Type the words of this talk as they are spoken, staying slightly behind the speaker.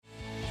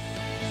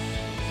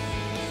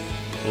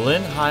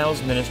Lynn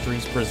Hiles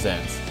Ministries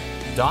presents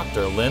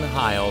Dr. Lynn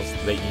Hiles,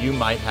 that you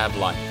might have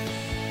life.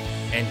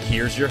 And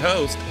here's your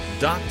host,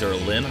 Dr.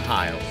 Lynn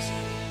Hiles.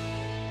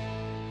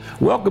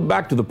 Welcome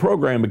back to the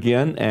program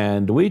again,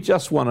 and we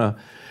just want to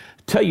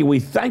tell you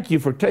we thank you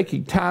for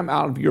taking time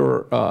out of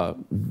your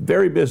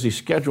very busy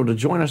schedule to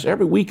join us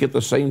every week at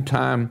the same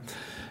time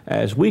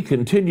as we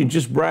continue to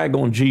just brag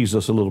on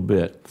Jesus a little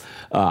bit.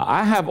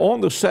 I have on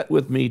the set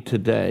with me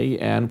today,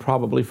 and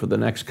probably for the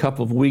next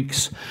couple of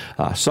weeks,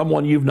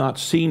 someone you've not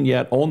seen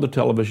yet on the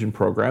television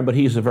program, but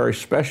he's a very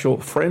special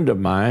friend of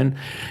mine,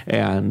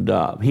 and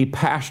he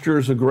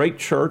pastors a great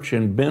church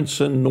in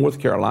Benson, North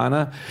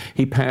Carolina.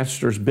 He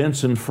pastors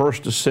Benson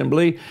First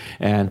Assembly,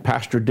 and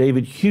Pastor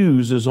David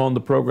Hughes is on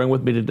the program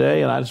with me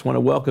today, and I just want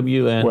to welcome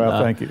you. And,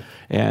 well, thank you.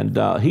 And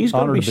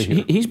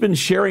he's been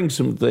sharing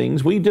some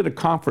things. We did a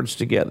conference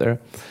together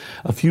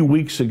a few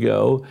weeks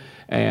ago,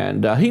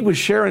 and he was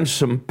sharing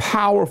some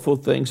powerful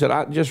things that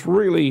I just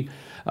really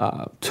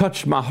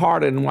touched my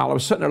heart. And while I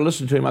was sitting there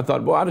listening to him, I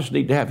thought, boy, I just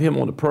need to have him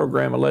on the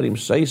program and let him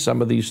say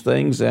some of these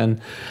things.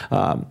 And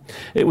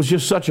it was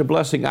just such a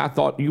blessing. I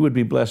thought you would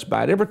be blessed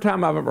by it. Every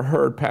time I've ever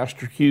heard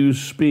Pastor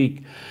Hughes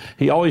speak,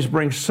 he always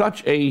brings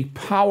such a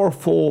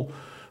powerful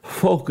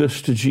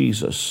focus to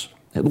Jesus.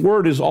 The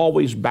word is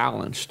always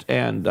balanced,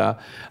 and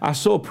I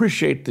so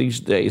appreciate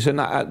these days. And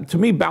to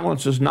me,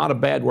 balance is not a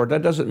bad word.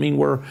 That doesn't mean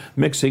we're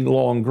mixing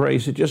law and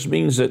grace. It just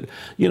means that,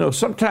 you know,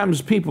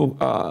 sometimes people,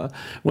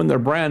 when they're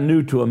brand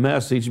new to a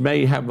message,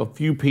 may have a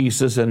few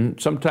pieces, and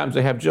sometimes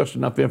they have just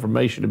enough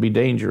information to be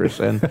dangerous.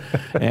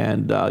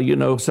 And, you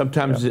know,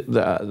 sometimes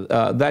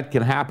that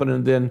can happen,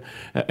 and then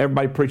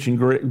everybody preaching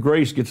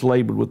grace gets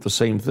labeled with the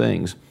same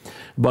things.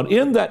 But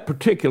in that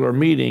particular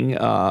meeting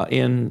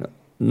in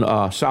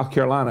South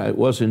Carolina, it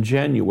was in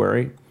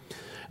January,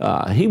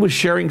 he was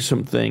sharing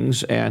some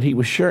things, and he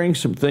was sharing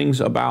some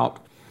things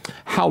about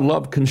how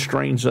love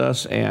constrains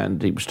us,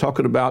 and he was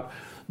talking about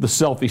the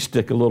selfie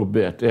stick a little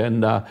bit.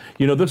 And,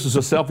 you know, this is a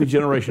selfie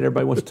generation.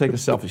 Everybody wants to take a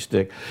selfie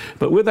stick.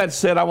 But with that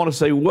said, I want to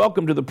say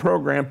welcome to the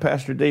program,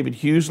 Pastor David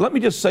Hughes. Let me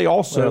just say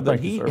also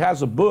that he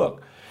has a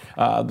book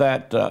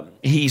that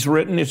he's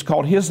written. It's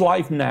called His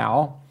Life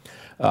Now.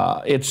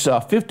 It's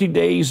 50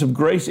 Days of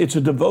Grace. It's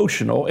a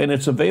devotional, and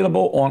it's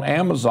available on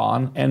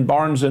Amazon and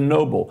Barnes &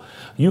 Noble.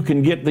 You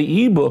can get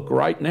the ebook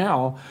right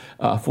now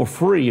for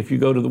free if you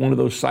go to one of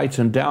those sites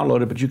and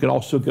download it, but you can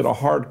also get a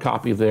hard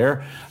copy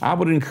there. I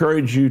would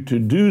encourage you to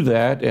do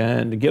that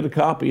and to get a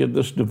copy of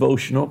this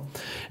devotional.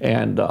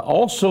 And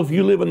also, if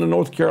you live in the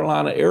North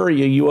Carolina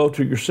area, you owe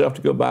to yourself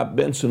to go by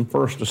Benson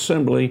First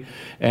Assembly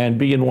and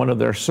be in one of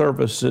their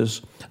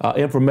services.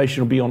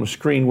 Information will be on the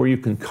screen where you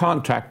can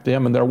contact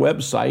them and their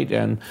website,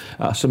 and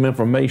some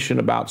information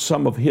about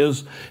some of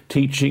his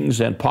teachings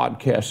and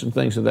podcasts and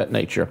things of that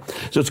nature.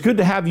 So it's good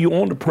to have you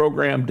on the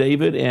program,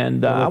 David,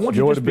 and I want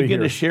you to just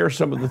begin to share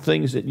some of the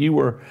things that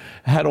you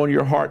had on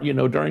your heart, you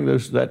know, during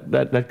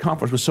that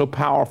conference was so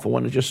powerful,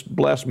 and it just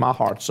blessed my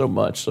heart so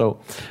much. So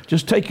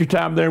just take your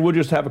time there, and we'll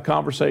just have a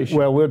conversation.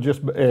 Well,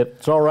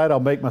 it's all right. I'll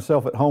make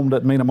myself at home.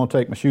 Doesn't mean I'm going to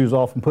take my shoes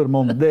off and put them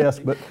on the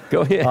desk, but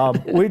go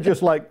ahead. We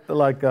just like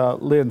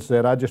Lynn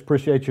said, I just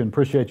appreciate you and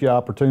appreciate your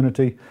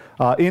opportunity.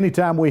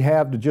 Anytime we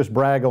have to just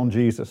brag on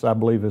Jesus, I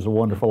believe is a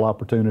wonderful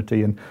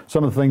opportunity. And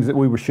some of the things that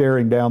we were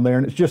sharing down there,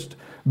 and it's just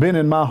been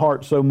in my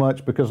heart so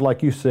much because,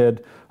 like you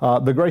said,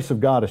 the grace of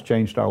God has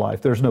changed our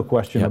life. There's no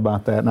question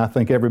about that, and I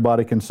think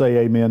everybody can say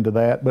amen to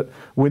that. But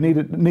we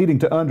needing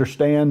to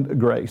understand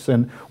grace.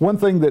 And one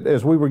thing that,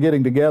 as we were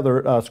getting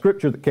together,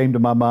 scripture that came to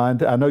my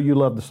mind, I know you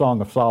love the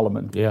Song of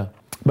Solomon. Yeah.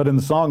 But in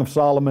the Song of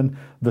Solomon,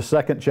 the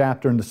 2nd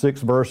chapter and the 6th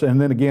verse, and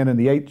then again in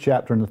the 8th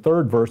chapter and the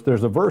 3rd verse,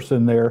 there's a verse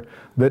in there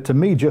that to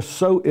me just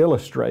so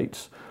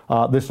illustrates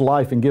this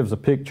life and gives a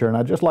picture. And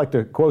I'd just like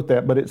to quote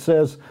that, but it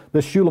says,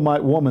 this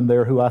Shulamite woman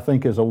there, who I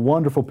think is a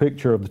wonderful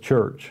picture of the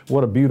church.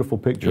 What a beautiful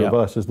picture of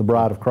us as the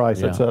bride of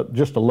Christ. It's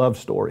just a love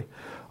story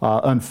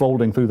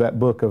unfolding through that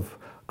book of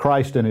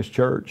Christ and His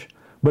church.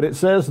 But it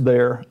says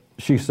there,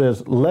 she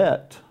says,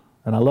 let,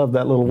 and I love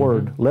that little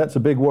word. Let's a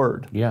big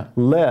word. Yeah.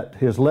 Let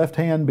his left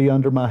hand be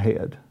under my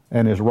head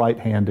and his right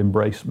hand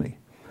embrace me.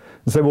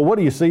 And say, well, what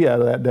do you see out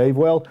of that, Dave?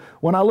 Well,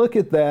 when I look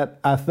at that,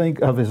 I think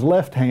of his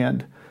left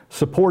hand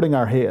supporting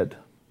our head,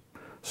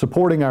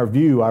 supporting our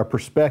view, our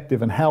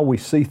perspective, and how we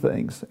see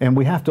things. And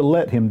we have to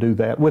let him do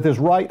that. With his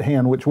right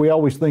hand, which we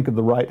always think of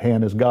the right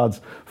hand as God's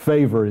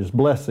favor, his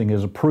blessing,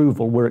 his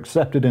approval. We're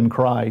accepted in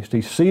Christ.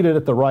 He's seated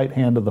at the right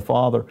hand of the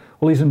Father.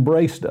 Well, he's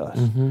embraced us.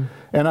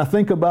 And I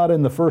think about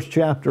in the 1st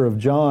chapter of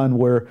John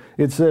where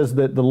it says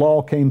that the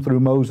law came through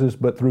Moses,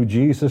 but through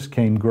Jesus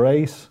came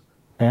grace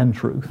and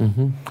truth.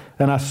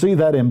 And I see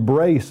that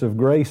embrace of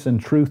grace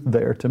and truth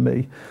there to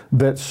me.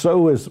 That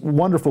so is a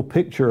wonderful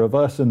picture of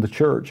us in the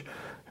church.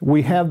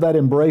 We have that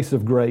embrace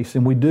of grace,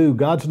 and we do.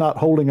 God's not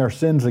holding our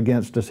sins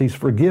against us. He's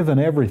forgiven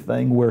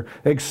everything. We're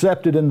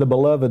accepted in the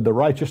beloved, the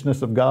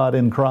righteousness of God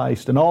in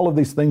Christ, and all of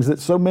these things that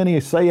so many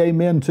say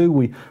amen to.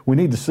 We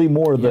need to see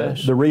more of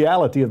the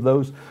reality of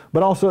those.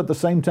 But also at the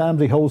same time,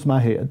 He holds my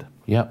head.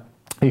 Yep.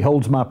 He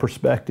holds my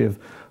perspective.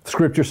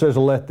 Scripture says,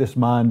 let this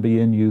mind be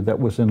in you that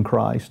was in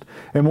Christ.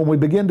 And when we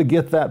begin to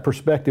get that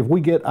perspective,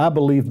 we get, I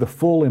believe, the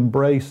full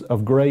embrace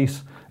of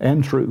grace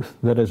and truth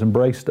that has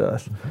embraced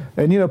us.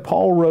 And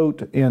Paul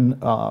wrote in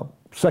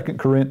 2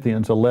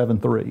 Corinthians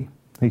 11:3,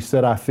 he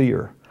said, I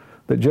fear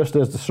that just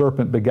as the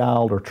serpent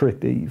beguiled or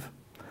tricked Eve,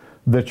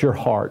 that your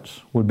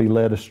hearts would be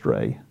led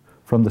astray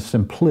from the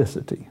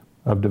simplicity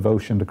of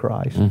devotion to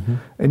Christ.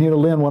 And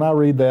Lynn, when I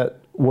read that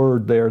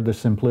word there, the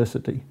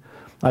simplicity,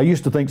 I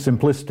used to think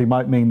simplicity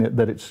might mean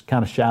that it's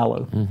kind of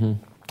shallow.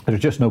 There's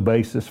just no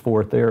basis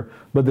for it there.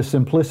 But the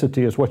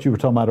simplicity is what you were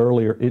talking about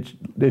earlier.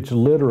 It's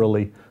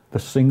literally the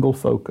single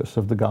focus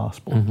of the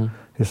gospel.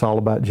 It's all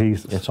about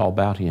Jesus. It's all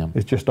about Him.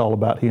 It's just all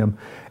about Him.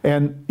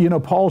 And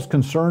Paul's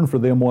concern for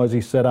them was,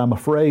 he said, I'm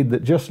afraid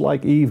that just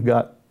like Eve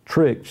got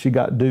tricked, she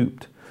got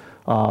duped.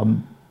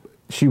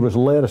 She was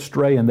led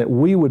astray, and that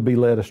we would be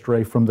led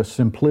astray from the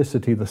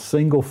simplicity, the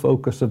single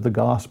focus of the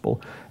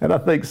gospel. And I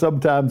think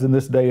sometimes in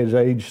this day and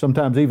age,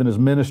 sometimes even as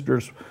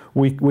ministers,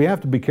 we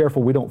have to be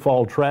careful we don't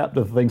fall trapped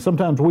to things.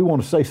 Sometimes we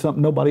want to say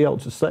something nobody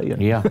else is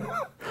saying. Yeah.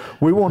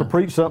 We want to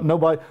preach something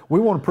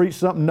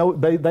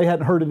they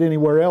hadn't heard it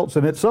anywhere else.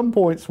 And at some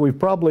points we've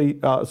probably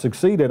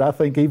succeeded. I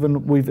think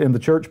even we've in the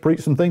church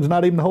preached some things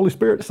not even the Holy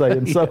Spirit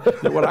saying. So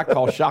what I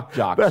call shock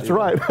jocks. That's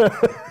right.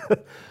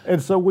 And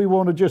so we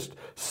want to just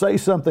say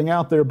something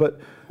out there,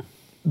 but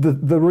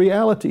the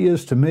reality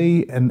is, to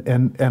me,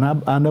 and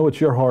I know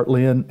it's your heart,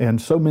 Lynn,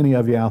 and so many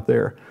of you out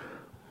there,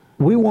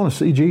 we want to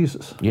see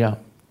Jesus. Yeah.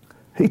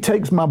 He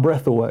takes my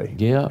breath away.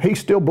 Yeah. He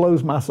still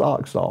blows my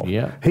socks off.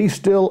 Yeah. He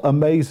still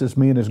amazes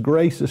me, and His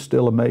grace is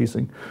still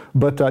amazing.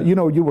 But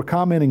you were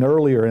commenting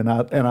earlier, and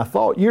I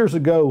thought years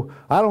ago,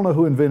 I don't know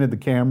who invented the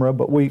camera,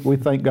 but we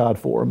thank God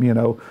for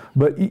him,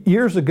 But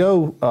years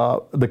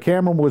ago, the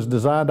camera was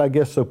designed, I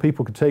guess, so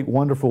people could take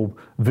wonderful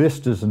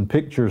vistas and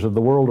pictures of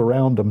the world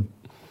around them.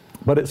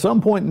 But at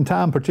some point in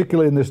time,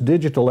 particularly in this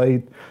digital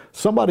age,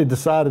 somebody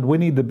decided we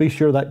need to be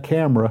sure that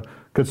camera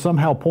could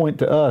somehow point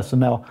to us.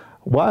 And now,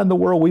 why in the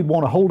world we'd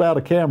want to hold out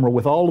a camera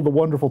with all of the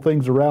wonderful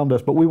things around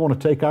us, but we want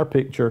to take our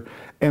picture?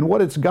 And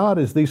what it's got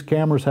is these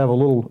cameras have a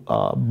little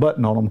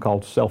button on them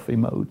called selfie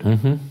mode.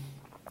 And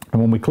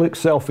when we click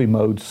selfie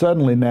mode,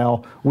 suddenly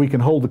now we can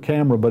hold the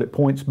camera, but it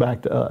points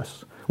back to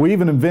us. We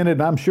even invented,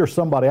 and I'm sure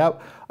somebody,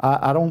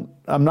 I'm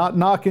not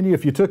knocking you.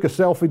 If you took a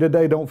selfie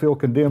today, don't feel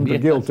condemned or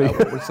guilty. That's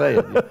not what we're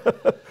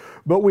saying.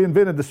 But we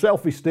invented the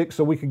selfie stick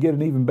so we could get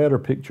an even better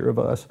picture of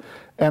us.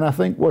 And I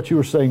think what you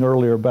were saying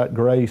earlier about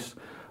grace,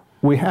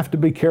 we have to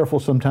be careful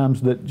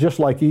sometimes that just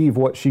like Eve,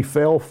 what she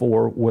fell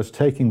for was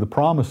taking the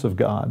promise of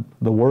God,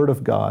 the Word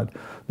of God,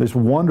 this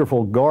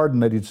wonderful garden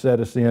that He'd set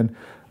us in,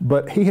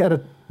 but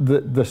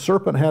the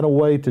serpent had a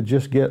way to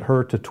just get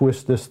her to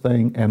twist this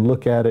thing and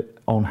look at it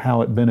on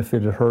how it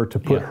benefited her, to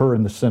put her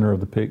in the center of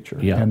the picture.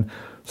 And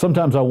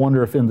sometimes I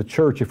wonder if in the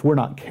church, if we're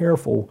not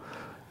careful,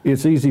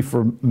 it's easy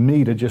for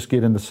me to just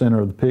get in the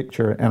center of the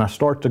picture, and I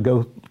start to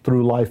go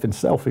through life in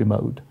selfie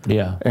mode.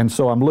 And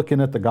so I'm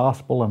looking at the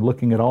gospel, I'm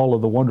looking at all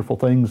of the wonderful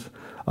things,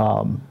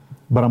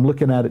 but I'm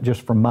looking at it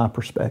just from my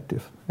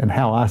perspective and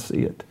how I see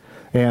it.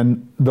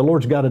 And the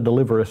Lord's got to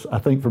deliver us, I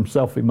think, from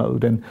selfie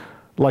mode. And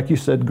like you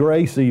said,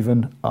 grace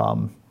even,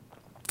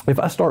 if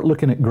I start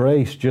looking at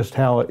grace, just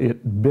how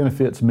it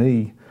benefits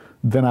me,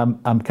 then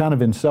I'm kind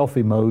of in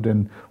selfie mode.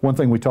 And one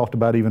thing we talked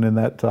about even in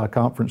that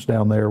conference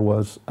down there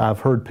was I've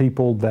heard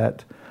people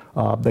that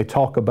they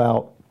talk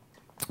about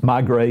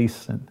my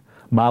grace and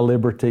my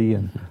liberty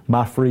and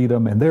my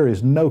freedom, and there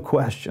is no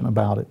question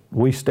about it.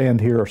 We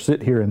stand here or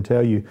sit here and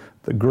tell you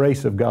the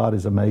grace of God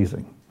is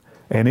amazing,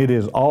 and it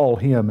is all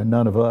Him and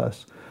none of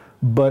us.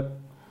 But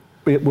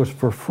it was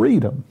for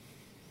freedom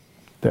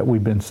that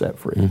we've been set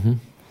free.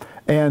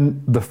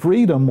 And the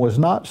freedom was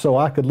not so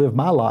I could live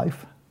my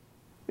life.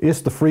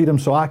 It's the freedom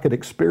so I could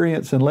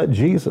experience and let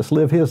Jesus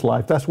live His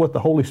life. That's what the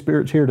Holy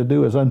Spirit's here to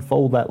do, is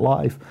unfold that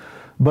life.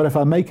 But if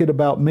I make it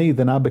about me,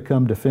 then I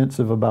become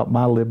defensive about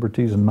my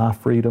liberties and my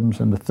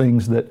freedoms and the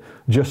things that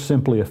just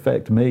simply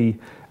affect me.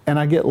 And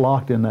I get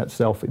locked in that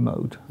selfie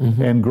mode.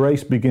 And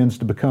grace begins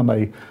to become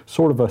a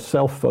sort of a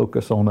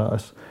self-focus on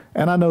us.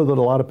 And I know that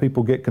a lot of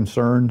people get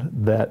concerned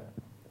that,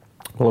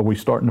 well, are we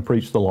starting to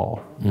preach the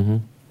law?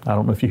 I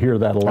don't know if you hear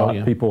that a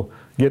lot. People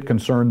get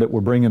concerned that we're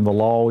bringing the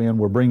law in,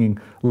 we're bringing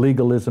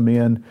legalism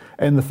in.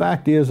 And the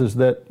fact is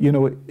that,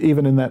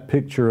 even in that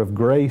picture of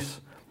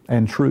grace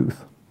and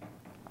truth,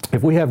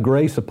 if we have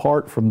grace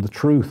apart from the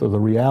truth or the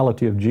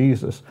reality of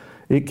Jesus,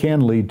 it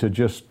can lead to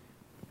just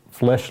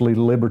fleshly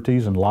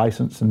liberties and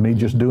license and me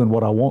just doing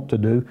what I want to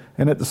do.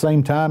 And at the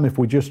same time, if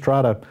we just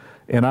try to,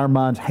 in our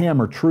minds,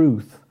 hammer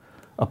truth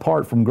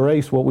apart from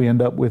grace, what we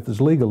end up with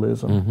is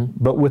legalism.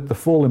 But with the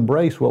full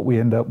embrace, what we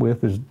end up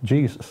with is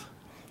Jesus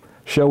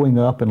showing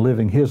up and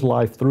living His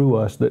life through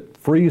us that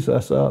frees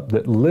us up,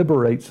 that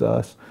liberates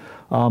us.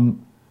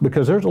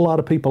 Because there's a lot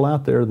of people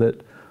out there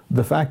that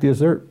the fact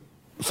is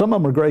some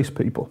of them are grace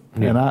people.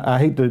 And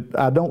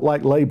I don't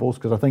like labels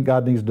because I think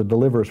God needs to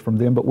deliver us from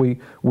them, but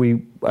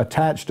we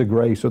attach to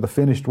grace or the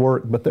finished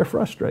work, but they're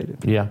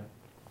frustrated.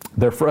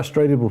 They're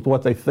frustrated with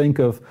what they think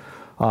of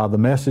the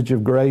message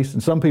of grace.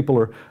 And some people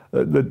are,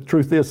 the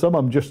truth is, some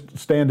of them just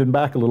standing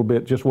back a little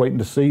bit, just waiting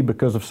to see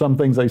because of some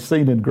things they've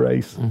seen in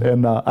grace.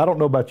 And I don't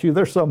know about you,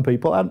 there's some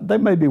people, they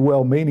may be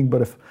well-meaning,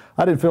 but if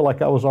I didn't feel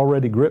like I was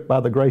already gripped by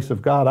the grace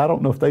of God, I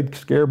don't know if they'd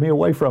scare me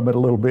away from it a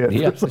little bit.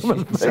 Yeah,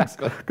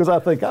 exactly. Because I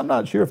think, I'm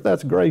not sure if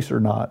that's grace or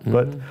not.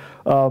 But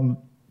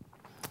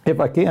if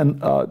I can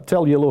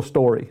tell you a little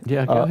story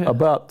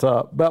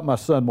about my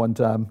son one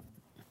time.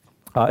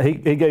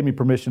 He gave me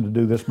permission to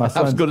do this. My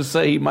son, I was going to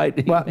say he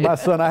might. My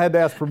son, I had to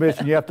ask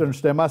permission. You have to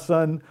understand. My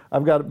son,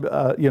 I've got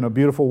a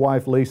beautiful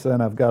wife, Lisa,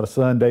 and I've got a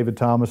son, David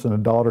Thomas, and a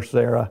daughter,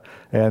 Sarah.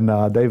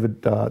 And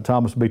David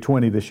Thomas will be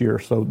 20 this year.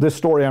 So this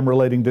story I'm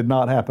relating did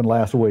not happen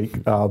last week.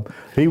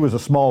 He was a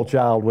small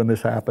child when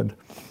this happened.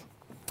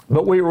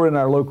 But we were in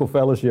our local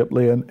fellowship,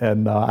 Lynn,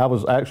 and I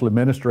was actually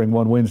ministering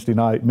one Wednesday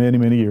night many,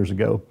 many years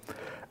ago.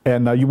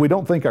 And we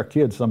don't think our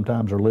kids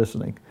sometimes are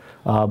listening,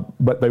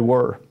 but they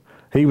were.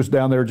 He was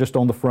down there just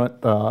on the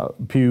front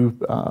pew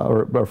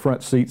or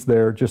front seats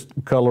there, just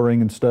coloring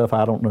and stuff.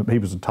 I don't know. He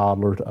was a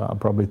toddler,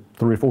 probably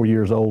 3 or 4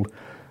 years old.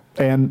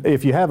 And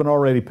if you haven't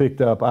already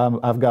picked up,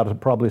 I've got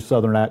probably a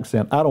Southern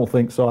accent. I don't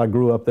think so. I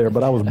grew up there,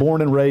 but I was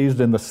born and raised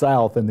in the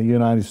South in the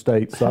United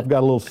States, so I've got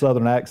a little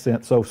Southern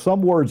accent. So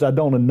some words I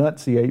don't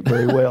enunciate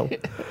very well.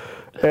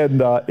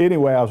 And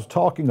anyway, I was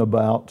talking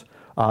about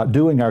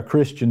doing our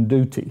Christian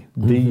duty,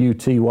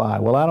 D-U-T-Y.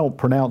 Well, I don't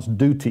pronounce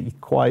duty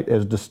quite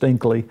as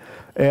distinctly.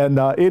 And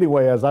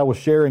anyway, as I was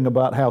sharing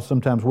about how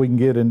sometimes we can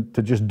get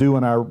into just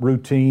doing our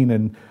routine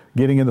and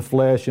getting in the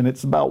flesh, and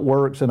it's about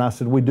works, and I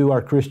said, we do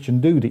our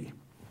Christian duty.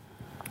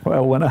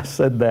 Well, when I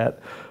said that,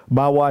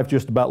 my wife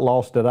just about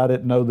lost it. I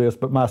didn't know this,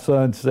 but my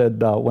son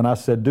said, when I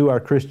said do our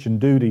Christian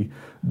duty,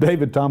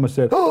 David Thomas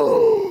said,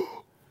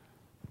 oh,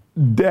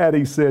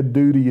 Daddy said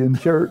duty in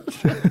church.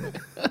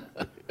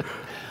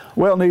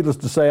 Well, needless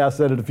to say, I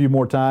said it a few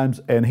more times,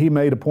 and he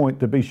made a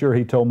point to be sure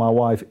he told my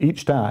wife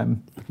each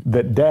time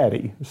that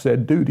Daddy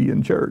said duty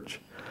in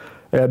church.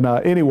 And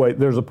anyway,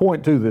 there's a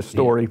point to this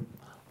story. Yeah.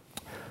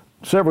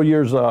 Several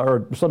years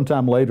or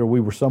sometime later, we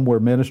were somewhere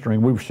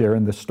ministering. We were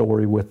sharing this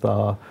story with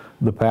the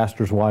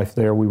pastor's wife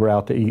there. We were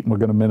out to eat and we're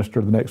going to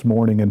minister the next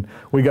morning. And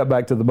we got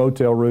back to the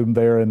motel room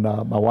there, and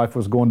my wife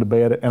was going to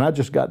bed. And I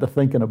just got to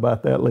thinking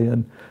about that,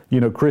 Lynn.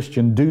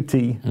 Christian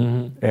duty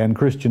and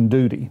Christian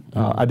duty.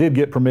 I did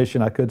get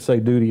permission. I could say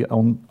duty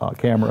on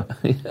camera.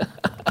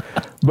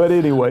 But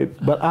anyway,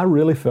 I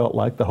really felt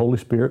like the Holy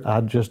Spirit,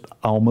 I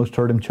almost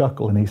heard him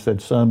chuckle. And he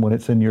said, son, when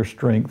it's in your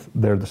strength,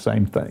 they're the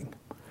same thing.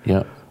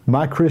 Yeah.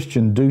 My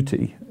Christian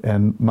duty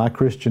and my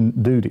Christian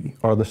duty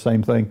are the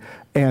same thing.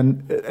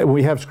 And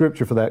we have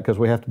scripture for that because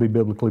we have to be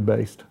biblically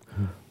based.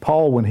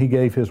 Paul, when he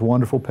gave his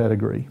wonderful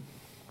pedigree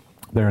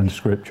there in the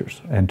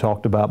scriptures and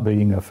talked about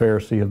being a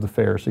Pharisee of the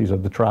Pharisees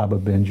of the tribe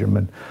of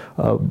Benjamin,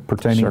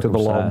 pertaining to the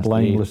law,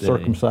 blameless,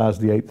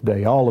 circumcised the 8th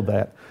day, all of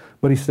that.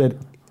 But he said,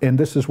 and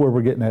this is where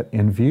we're getting at,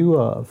 in view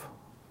of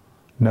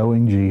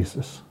knowing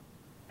Jesus,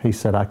 he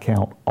said, I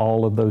count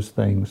all of those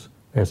things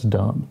as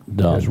dumb.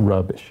 As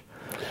rubbish.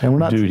 And we're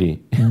not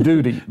duty.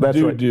 Duty. That's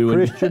right.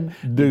 Christian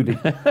duty.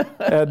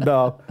 And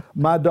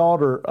my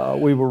daughter,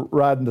 we were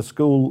riding to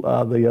school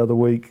the other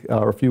week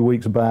or a few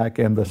weeks back,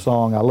 and the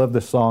song, I love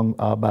this song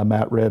by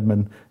Matt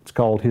Redman. It's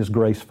called His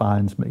Grace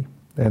Finds Me.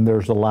 And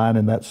there's a line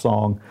in that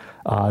song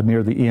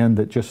near the end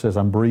that just says,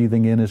 I'm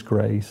breathing in His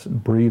grace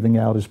and breathing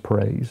out His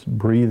praise,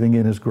 breathing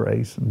in His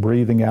grace and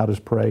breathing out His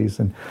praise.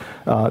 And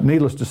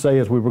needless to say,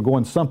 as we were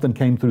going, something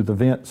came through the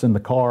vents in the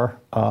car.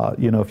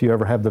 If you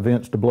ever have the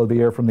vents to blow the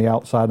air from the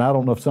outside. And I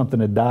don't know if something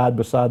had died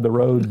beside the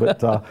road,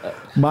 but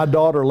my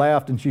daughter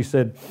laughed and she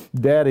said,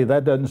 Daddy,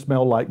 that doesn't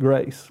smell like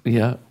grace.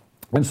 Yeah.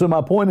 And so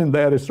my point in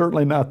that is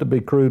certainly not to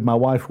be crude. My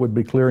wife would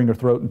be clearing her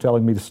throat and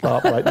telling me to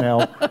stop right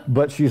now,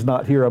 but she's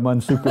not here. I'm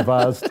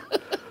unsupervised.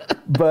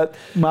 But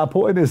my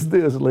point is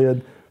this,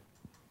 Lynn.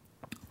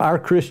 Our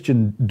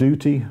Christian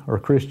duty or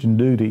Christian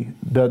duty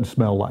doesn't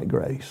smell like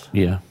grace.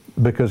 Yeah.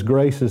 Because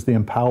grace is the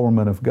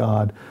empowerment of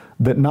God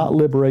that not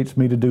liberates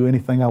me to do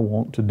anything I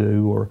want to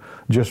do or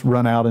just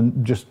run out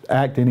and just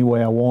act any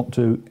way I want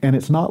to. And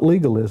it's not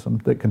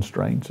legalism that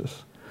constrains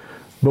us.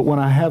 But when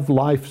I have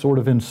life sort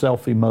of in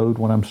selfie mode,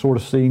 when I'm sort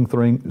of seeing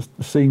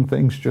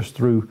things just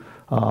through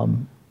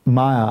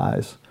my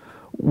eyes,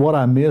 what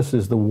I miss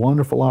is the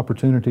wonderful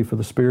opportunity for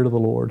the Spirit of the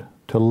Lord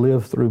to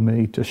live through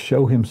me, to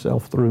show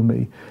Himself through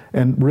me,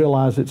 and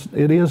realize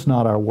it is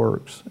not our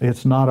works,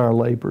 it's not our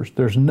labors.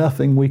 There's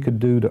nothing we could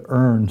do to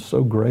earn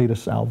so great a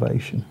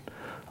salvation,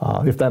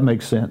 if that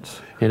makes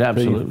sense. It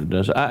absolutely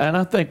does. And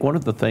I think one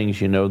of the things,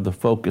 the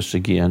focus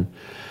again,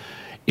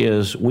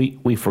 is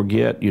we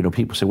forget,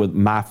 people say, with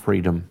my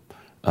freedom,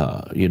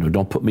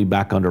 don't put me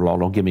back under law,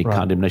 don't give me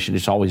condemnation.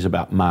 It's always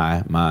about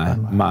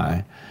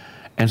my.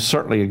 And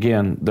certainly,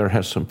 again, there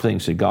has some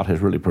things that God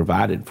has really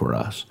provided for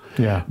us.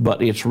 Yeah.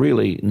 But it's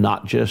really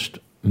not just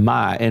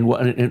my. And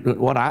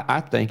what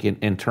I think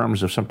in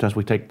terms of sometimes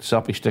we take the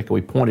selfie stick and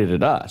we point it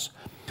at us.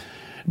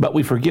 But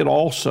we forget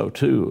also,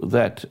 too,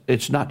 that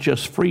it's not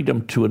just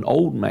freedom to an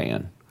old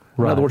man.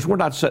 Right. In other words, we're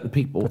not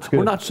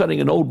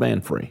setting an old man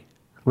free.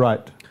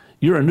 Right.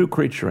 You're a new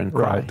creature in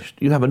Christ. Right.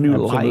 You have a new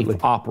Absolutely.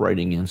 life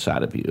operating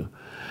inside of you.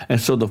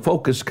 And so the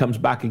focus comes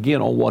back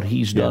again on what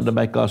He's done to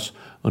make us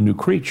a new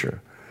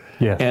creature.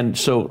 Yes. And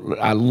so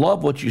I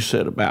love what you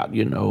said about,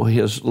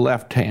 His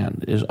left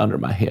hand is under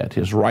my head.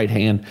 His right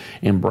hand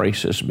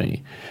embraces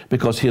me,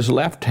 because His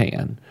left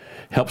hand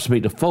helps me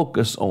to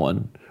focus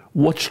on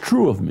what's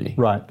true of me.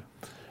 Right.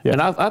 Yes.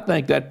 And I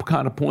think that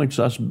kind of points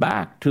us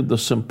back to the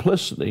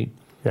simplicity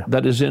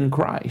that is in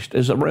Christ.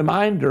 As a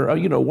reminder,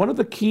 one of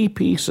the key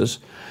pieces,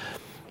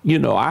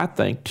 I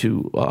think,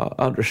 to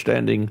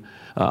understanding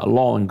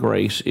law and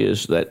grace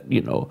is that,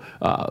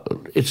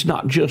 it's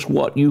not just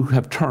what you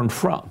have turned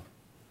from.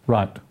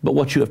 Right. But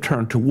what you have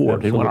turned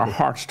toward. Absolutely. And when our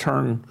hearts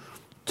turn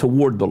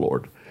toward the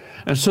Lord.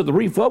 And so the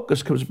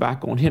refocus comes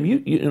back on Him.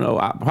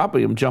 I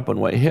probably am jumping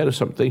way ahead of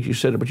some things you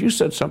said, but you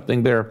said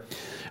something there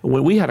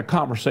when we had a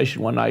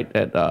conversation one night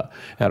at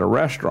a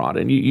restaurant,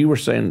 and you were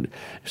saying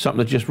something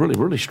that just really,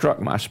 really struck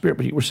my spirit.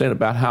 But you were saying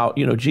about how,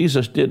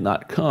 Jesus did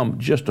not come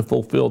just to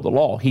fulfill the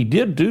law. He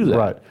did do that.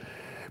 Right.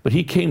 But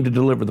He came to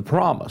deliver the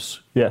promise.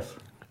 Yes.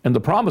 And the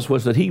promise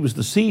was that He was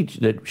the seed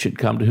that should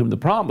come to whom the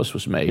promise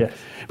was made. Yes.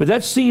 But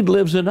that seed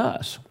lives in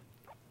us.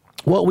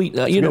 What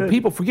good.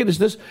 people forget is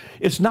this: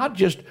 it's not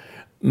just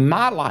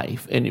my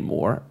life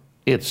anymore.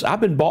 It's I've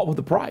been bought with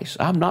a price.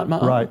 I'm not my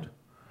own. Right.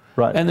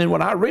 Right. And then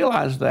when I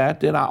realize that,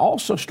 then I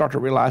also start to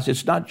realize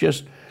it's not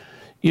just,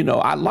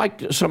 I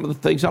liked some of the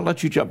things. I'll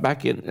let you jump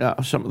back in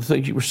some of the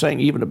things you were saying,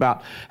 even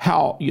about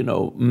how,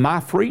 my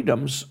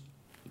freedoms,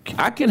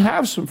 I can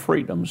have some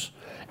freedoms,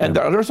 and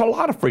there's a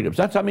lot of freedoms.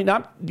 It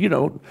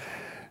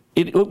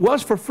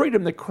was for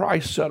freedom that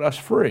Christ set us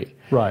free.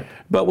 Right.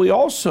 But we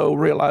also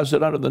realize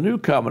that under the new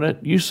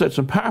covenant, you said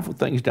some powerful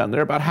things down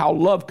there about how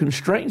love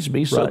constrains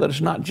me, so that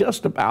it's not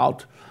just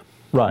about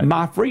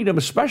my freedom,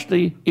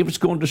 especially if it's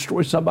going to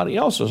destroy somebody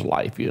else's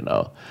life,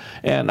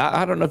 And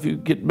I don't know if you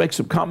could make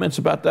some comments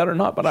about that or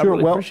not, but I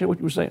really appreciate what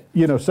you were saying.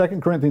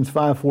 2 Corinthians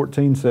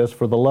 5:14 says,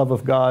 "For the love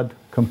of God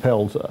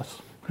compels us."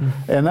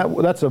 And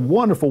that's a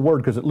wonderful word,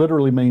 because it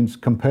literally means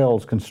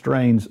compels,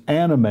 constrains,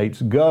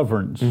 animates,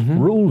 governs,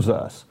 rules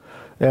us.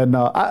 And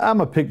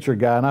I'm a picture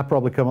guy, and I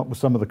probably come up with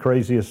some of the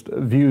craziest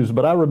views,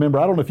 but I remember,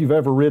 I don't know if you've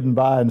ever ridden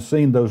by and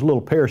seen those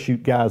little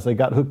parachute guys. They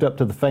got hooked up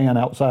to the fan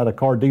outside of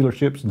car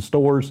dealerships and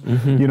stores,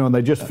 and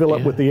they just fill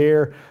up with the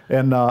air,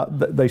 and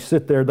they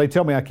sit there. They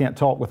tell me I can't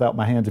talk without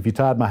my hands. If you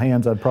tied my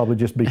hands, I'd probably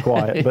just be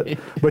quiet.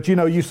 But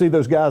you see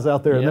those guys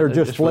out there, and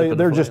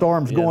they're just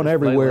arms going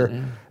everywhere.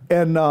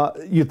 And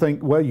you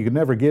think, well, you can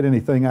never get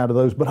anything out of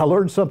those. But I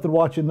learned something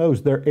watching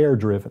those. They're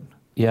air-driven.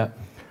 Yeah.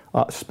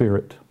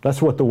 Spirit.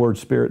 That's what the word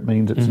spirit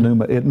means. It's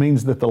pneuma. It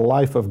means that the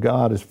life of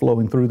God is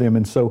flowing through them.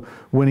 And so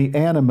when He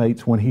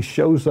animates, when He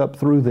shows up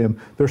through them,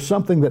 there's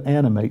something that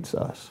animates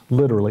us,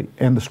 literally.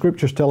 And the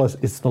Scriptures tell us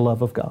it's the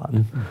love of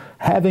God.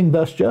 Having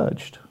thus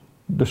judged,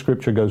 the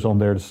Scripture goes on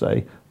there to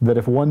say that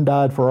if one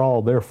died for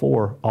all,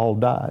 therefore all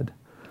died.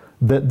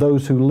 That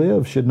those who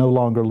live should no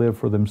longer live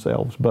for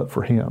themselves, but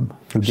for Him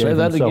who gave Say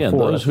that Himself again. for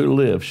Those us. who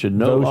live should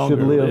no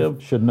longer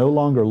should no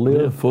longer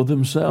live for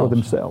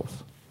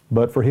themselves.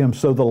 But for Him.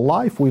 So the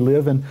life we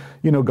live in,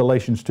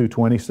 Galatians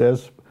 2:20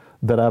 says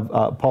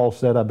that Paul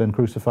said, I've been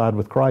crucified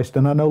with Christ,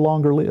 and I no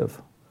longer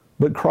live,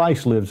 but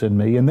Christ lives in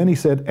me. And then he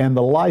said, and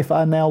the life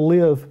I now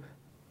live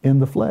in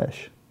the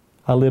flesh,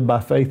 I live by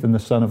faith in the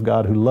Son of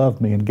God who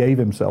loved me and gave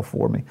Himself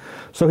for me.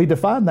 So he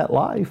defined that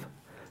life.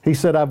 He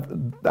said,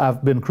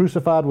 I've been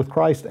crucified with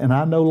Christ, and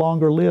I no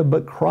longer live,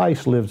 but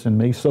Christ lives in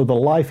me. So the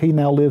life He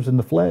now lives in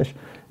the flesh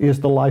is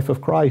the life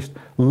of Christ,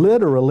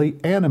 literally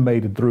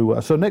animated through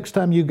us. So next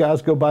time you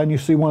guys go by and you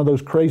see one of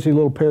those crazy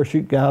little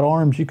parachute guy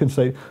arms, you can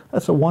say,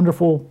 that's a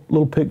wonderful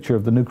little picture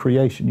of the new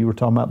creation you were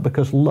talking about,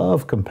 because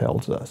love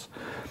compels us.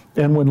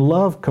 And when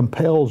love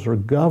compels or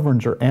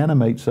governs or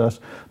animates us,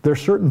 there are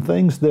certain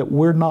things that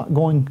we're not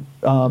going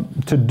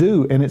to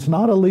do, and it's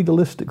not a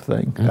legalistic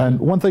thing. And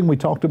one thing we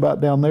talked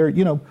about down there,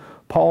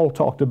 Paul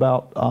talked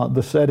about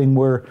the setting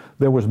where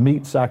there was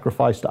meat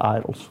sacrificed to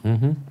idols.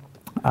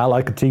 I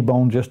like a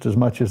T-bone just as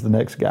much as the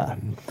next guy.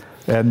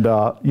 And,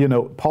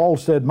 Paul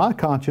said, my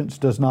conscience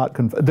does not,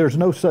 there's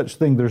no such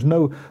thing,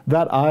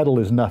 that idol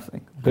is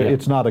nothing. Yeah.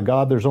 It's not a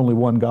God, there's only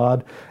one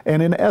God.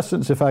 And in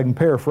essence, if I can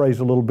paraphrase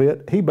a little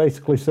bit, he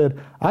basically said,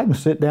 I can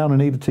sit down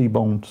and eat a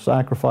T-bone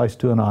sacrificed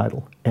to an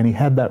idol. And he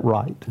had that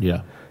right.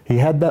 Yeah. He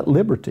had that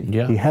liberty.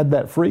 Yeah. He had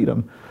that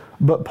freedom.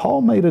 But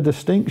Paul made a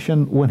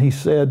distinction when he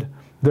said,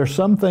 there's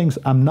some things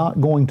I'm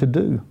not going to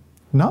do.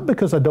 Not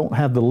because I don't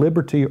have the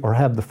liberty or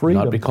have the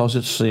freedom. Not because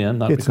it's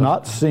sin. It's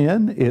not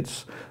sin.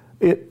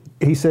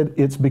 He said,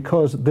 it's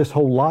because this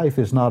whole life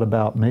is not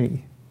about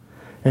me.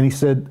 And he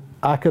said,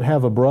 I could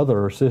have a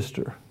brother or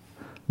sister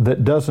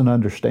that doesn't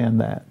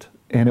understand that,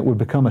 and it would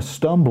become a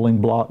stumbling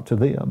block to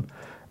them.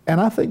 And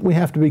I think we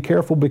have to be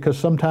careful, because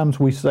sometimes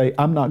we say,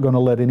 I'm not going to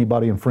let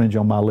anybody infringe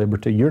on my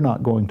liberty. You're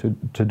not going to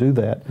do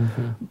that.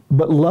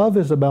 But love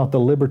is about the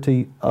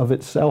liberty of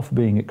itself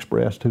being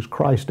expressed, who's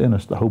Christ in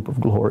us, the hope of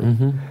glory.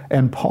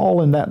 And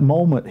Paul, in that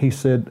moment, he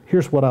said,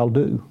 here's what I'll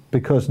do,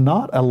 because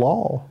not a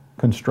law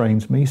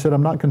constrains me. He said,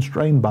 I'm not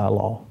constrained by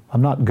law.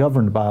 I'm not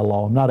governed by a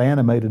law. I'm not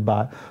animated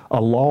by a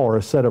law or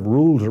a set of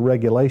rules or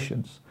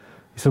regulations.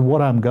 He said,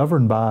 what I'm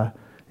governed by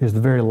is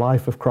the very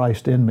life of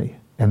Christ in me,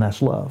 and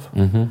that's love.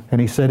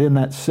 And he said, in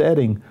that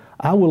setting,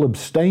 I will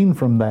abstain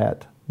from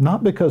that,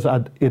 not because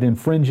it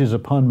infringes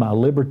upon my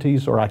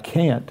liberties or I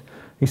can't.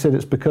 He said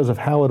it's because of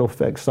how it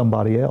affects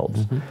somebody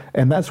else.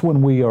 And that's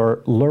when we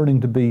are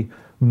learning to be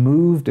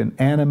moved and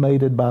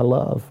animated by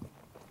love.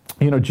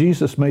 You know,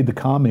 Jesus made the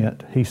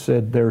comment, he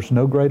said, there's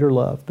no greater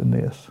love than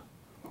this,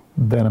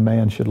 than a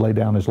man should lay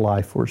down his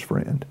life for his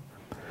friend.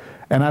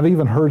 And I've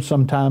even heard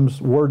sometimes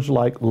words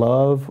like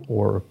love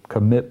or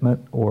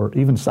commitment or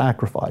even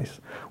sacrifice.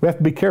 We have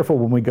to be careful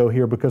when we go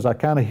here because I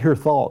kind of hear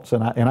thoughts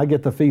and I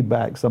get the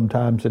feedback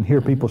sometimes and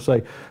hear people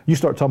say, you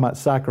start talking about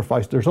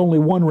sacrifice, there's only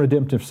one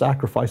redemptive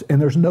sacrifice,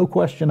 and there's no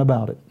question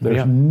about it.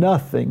 There's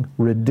nothing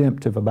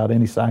redemptive about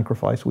any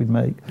sacrifice we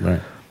make.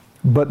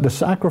 But the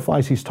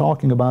sacrifice he's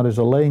talking about is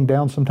a laying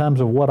down sometimes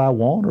of what I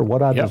want or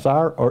what I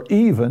desire or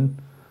even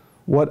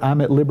what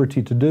I'm at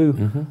liberty to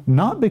do,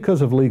 not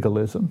because of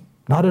legalism,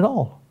 not at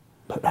all,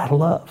 but out of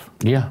love.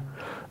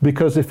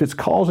 Because if it's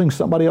causing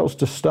somebody else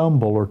to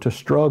stumble or to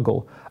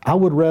struggle, I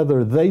would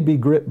rather they be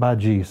gripped by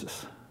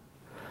Jesus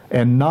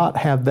and not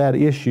have that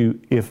issue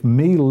if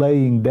me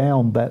laying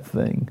down that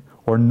thing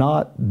or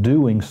not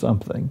doing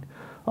something.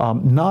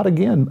 Not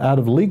again out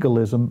of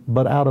legalism,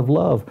 but out of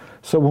love.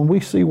 So when we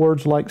see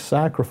words like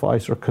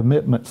sacrifice or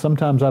commitment,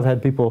 sometimes I've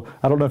had people,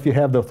 I don't know if you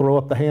have, they'll throw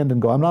up the hand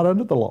and go, I'm not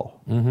under the law.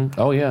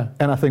 Oh yeah.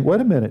 And I think,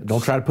 wait a minute.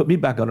 Don't try to put me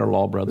back under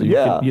law, brother.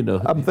 You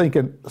know. I'm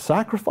thinking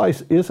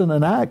sacrifice isn't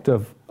an act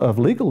of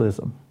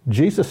legalism.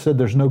 Jesus said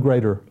there's no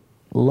greater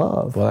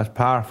love that's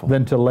powerful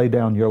than to lay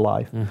down your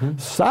life.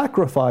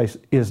 Sacrifice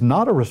is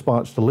not a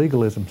response to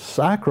legalism.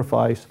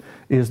 Sacrifice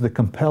is the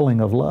compelling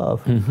of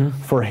love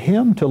for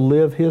him to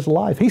live his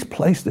life. He's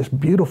placed this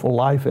beautiful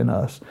life in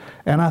us.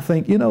 And I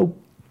think, you know,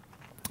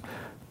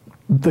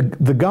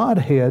 the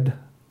Godhead,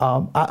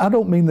 I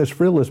don't mean this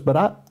frivolous, but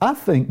I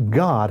think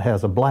God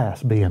has a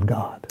blast being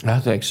God. I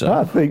think so.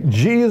 I think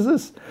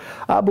Jesus,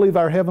 I believe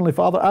our Heavenly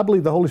Father, I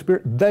believe the Holy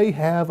Spirit, they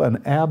have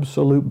an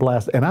absolute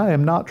blast. And I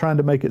am not trying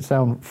to make it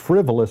sound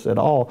frivolous at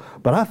all,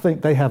 but I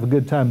think they have a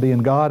good time being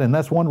God. And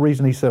that's one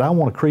reason he said, I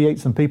want to create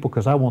some people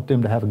because I want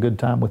them to have a good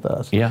time with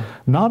us.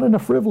 Not in a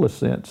frivolous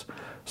sense.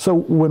 So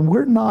when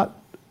we're not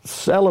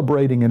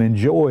celebrating and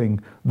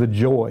enjoying the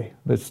joy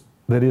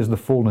that is the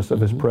fullness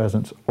of his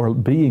presence, or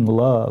being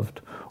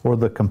loved, or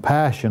the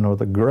compassion, or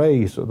the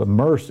grace, or the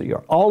mercy,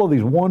 or all of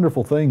these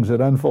wonderful things that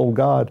unfold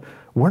God,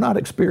 we're not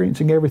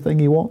experiencing everything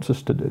he wants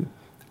us to do.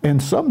 And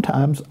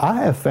sometimes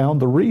I have found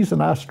the reason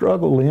I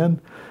struggle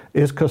in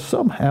is because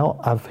somehow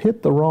I've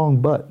hit the wrong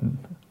button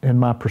in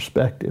my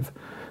perspective,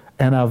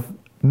 and I've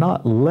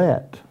not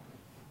let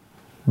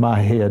my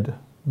head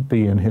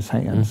be in his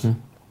hands.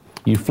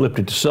 You flipped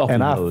it to selfie mode.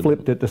 And I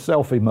flipped it to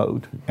selfie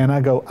mode. And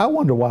I go, I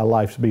wonder why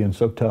life's being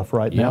so tough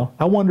right now.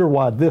 I wonder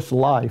why this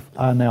life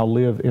I now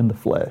live in the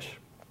flesh.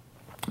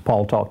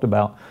 Paul talked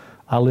about,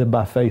 I live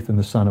by faith in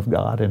the Son of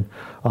God. And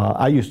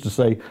I used to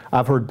say,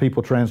 I've heard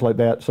people translate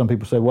that. Some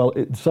people say, well,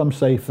 some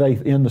say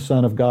faith in the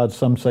Son of God.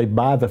 Some say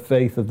by the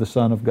faith of the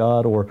Son of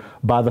God, or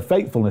by the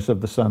faithfulness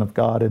of the Son of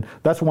God. And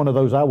that's one of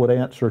those I would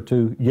answer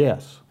to,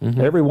 yes.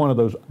 Every one of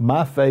those,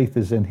 my faith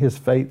is in his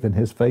faith and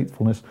his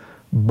faithfulness,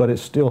 but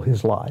it's still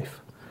his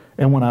life.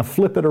 And when I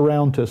flip it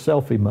around to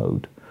selfie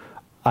mode,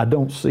 I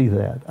don't see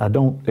that. I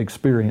don't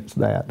experience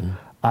that.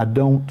 I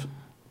don't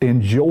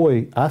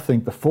enjoy, I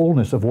think, the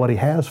fullness of what he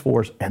has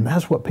for us. And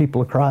that's what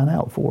people are crying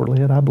out for,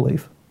 Lynn, I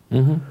believe.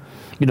 You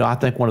know, I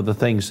think one of the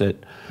things that,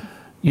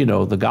 you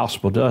know, the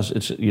gospel does,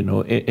 it's, you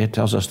know, it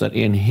tells us that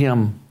in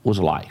him was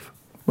life.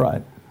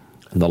 Right.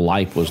 And the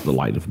life was the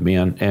light of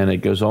men. And it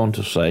goes on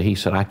to say, he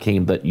said, I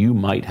came that you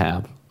might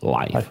have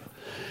life.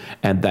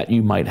 And that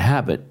you might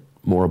have it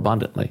more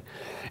abundantly.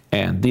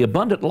 And the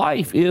abundant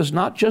life is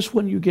not just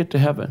when you get to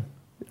heaven.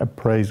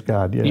 Praise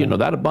God, You know,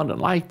 that abundant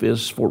life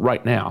is for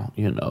right now,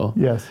 you know.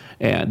 Yes.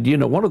 And, you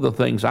know, one of the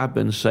things I've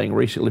been saying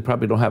recently,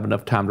 probably don't have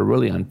enough time to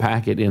really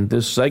unpack it in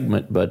this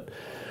segment, but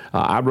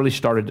I really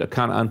started to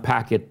kind of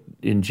unpack it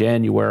in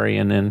January,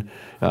 and then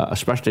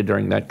especially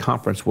during that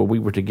conference where we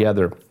were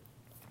together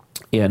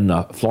in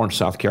Florence,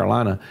 South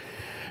Carolina.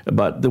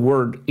 But the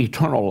word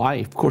eternal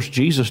life, of course,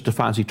 Jesus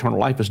defines eternal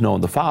life as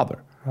knowing the Father.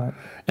 Right.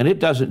 And it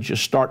doesn't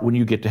just start when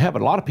you get to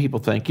heaven. A lot of people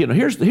think, you know,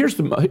 here's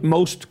the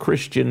most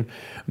Christian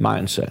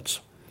mindsets.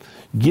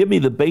 Give me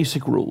the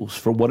basic rules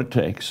for what it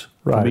takes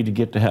for me to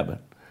get to heaven.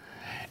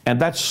 And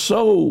that's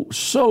so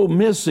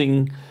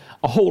missing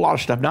a whole lot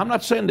of stuff. Now, I'm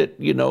not saying that,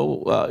 you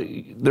know,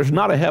 there's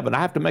not a heaven. I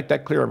have to make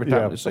that clear every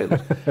time I say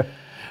this.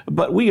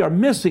 But we are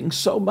missing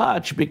so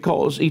much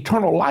because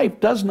eternal life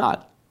does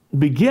not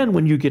begin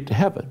when you get to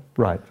heaven.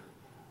 Right.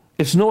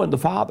 It's knowing the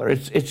Father.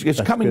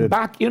 It's coming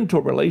back into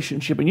a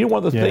relationship. And you know,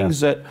 one of the things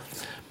that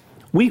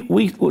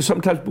we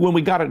sometimes, when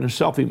we got it in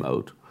selfie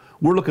mode,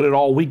 we're looking at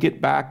all we get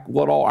back,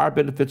 what all our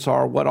benefits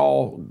are, what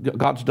all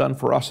God's done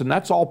for us, and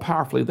that's all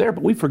powerfully there,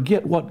 but we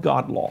forget what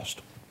God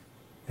lost.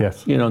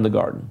 Yes. You know, in the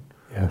garden.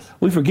 Yes.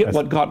 We forget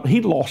what God,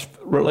 he lost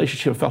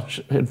relationship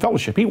and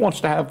fellowship. He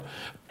wants to have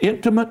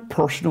intimate,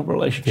 personal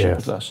relationship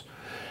with us.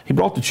 He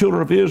brought the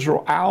children of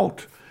Israel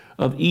out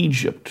of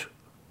Egypt,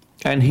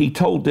 and he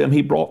told them,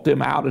 he brought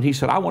them out, and he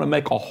said, I want to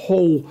make a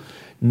whole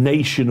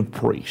nation of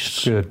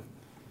priests. Good.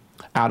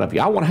 Out of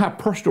you. I want to have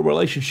personal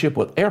relationship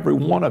with every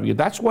one of you.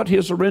 That's what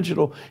his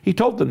original, he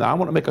told them that. I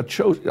want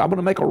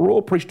to make a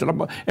royal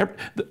priesthood.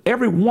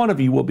 Every one of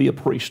you will be a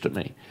priest to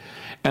me.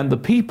 And the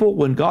people,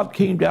 when God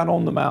came down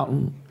on the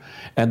mountain,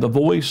 and the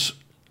voice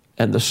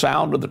and the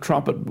sound of the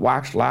trumpet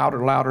waxed louder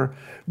and louder,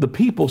 the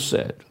people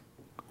said,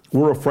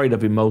 we're afraid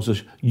of him,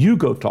 Moses. You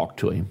go talk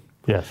to him.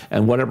 Yes.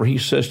 And whatever he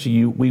says to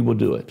you, we will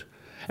do it.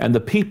 And the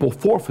people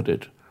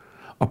forfeited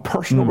a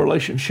personal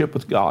relationship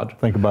with God.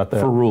 Think about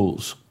that. For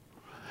rules.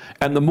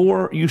 And the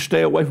more you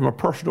stay away from a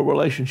personal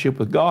relationship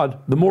with God,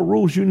 the more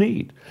rules you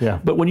need. Yeah.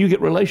 But when you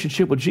get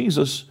relationship with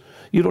Jesus,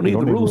 you don't need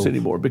the rules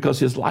anymore, because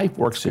his life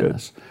works in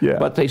us. Yeah.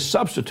 But they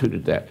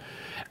substituted that.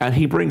 And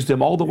he brings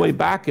them all the way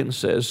back and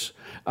says,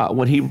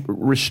 when he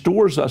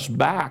restores us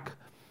back,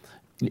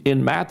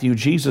 in Matthew,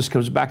 Jesus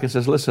comes back and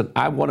says, listen,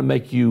 I want to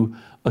make you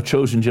a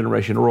chosen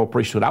generation, a royal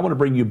priesthood. I want to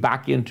bring you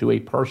back into a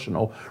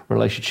personal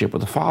relationship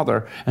with the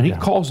Father. And he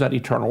calls that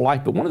eternal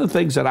life. But one of the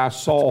things that I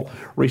saw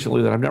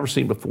recently that I've never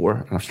seen before,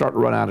 and I'm starting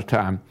to run out of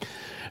time,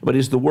 but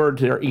is the word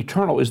there,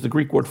 eternal is the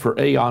Greek word for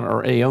aeon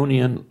or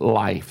aeonian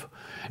life.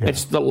 Yeah.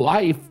 It's the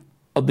life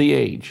of the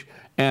age.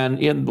 And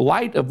in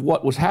light of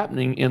what was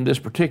happening in this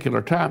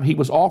particular time, he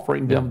was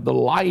offering them the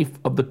life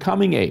of the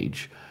coming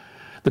age.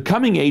 The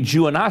coming age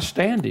you and I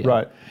stand in.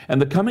 Right.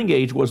 And the coming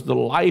age was the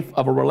life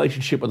of a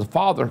relationship with the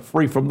Father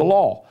free from the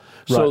law.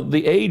 So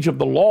the age of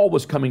the law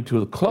was coming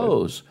to a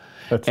close.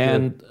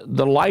 And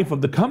the life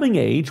of the coming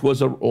age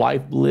was a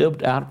life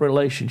lived out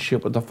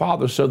relationship with the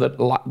Father, so that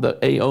the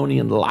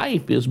Aeonian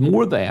life is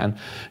more than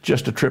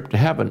just a trip to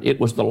heaven. It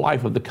was the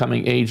life of the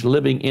coming age,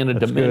 living in a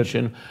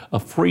dimension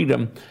of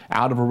freedom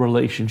out of a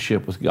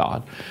relationship with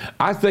God.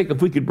 I think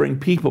if we could bring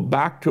people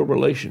back to a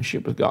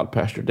relationship with God,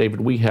 Pastor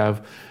David, we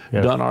have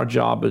done our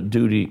job and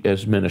duty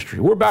as ministry.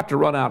 We're about to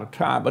run out of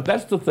time, but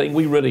that's the thing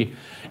we really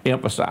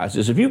emphasize,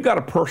 is if you've got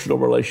a personal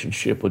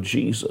relationship with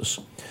Jesus,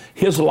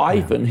 his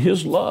life and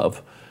his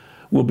love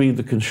will be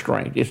the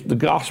constraint. The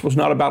gospel's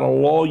not about a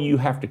law you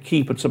have to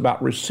keep. It's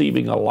about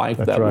receiving a life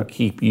that will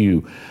keep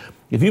you.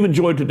 If you've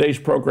enjoyed today's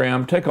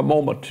program, take a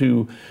moment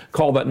to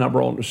call that number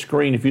on the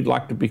screen if you'd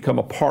like to become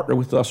a partner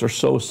with us or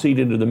sow a seed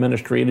into the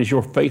ministry. It is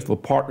your faithful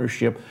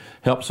partnership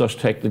helps us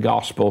take the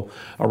gospel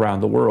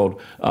around the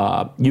world.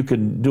 You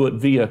can do it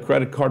via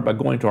credit card by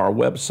going to our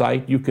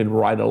website. You can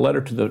write a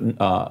letter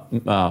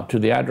to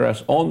the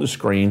address on the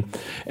screen,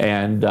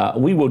 and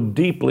we will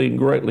deeply and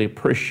greatly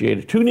appreciate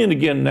it. Tune in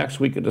again next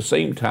week at the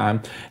same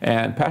time,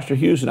 and Pastor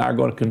Hughes and I are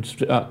going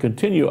to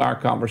continue our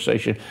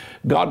conversation.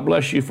 God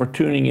bless you for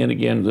tuning in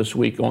again this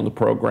week on the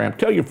program.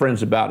 Tell your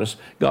friends about us.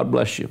 God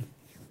bless you.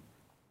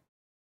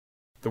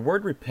 The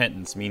word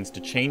repentance means to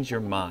change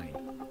your mind.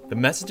 The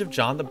message of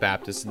John the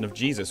Baptist and of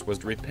Jesus was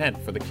to repent,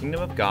 for the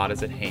kingdom of God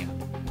is at hand.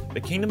 The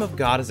kingdom of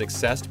God is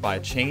accessed by a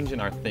change in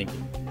our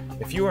thinking.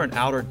 If you are in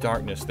outer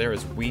darkness, there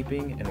is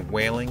weeping and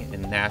wailing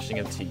and gnashing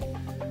of teeth.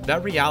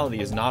 That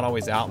reality is not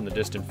always out in the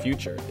distant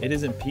future. It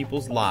is in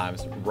people's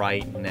lives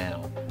right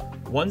now.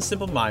 One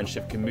simple mind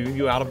shift can move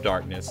you out of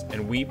darkness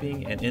and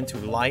weeping and into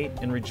light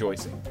and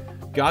rejoicing.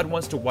 God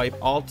wants to wipe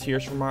all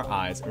tears from our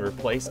eyes and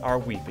replace our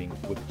weeping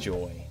with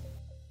joy.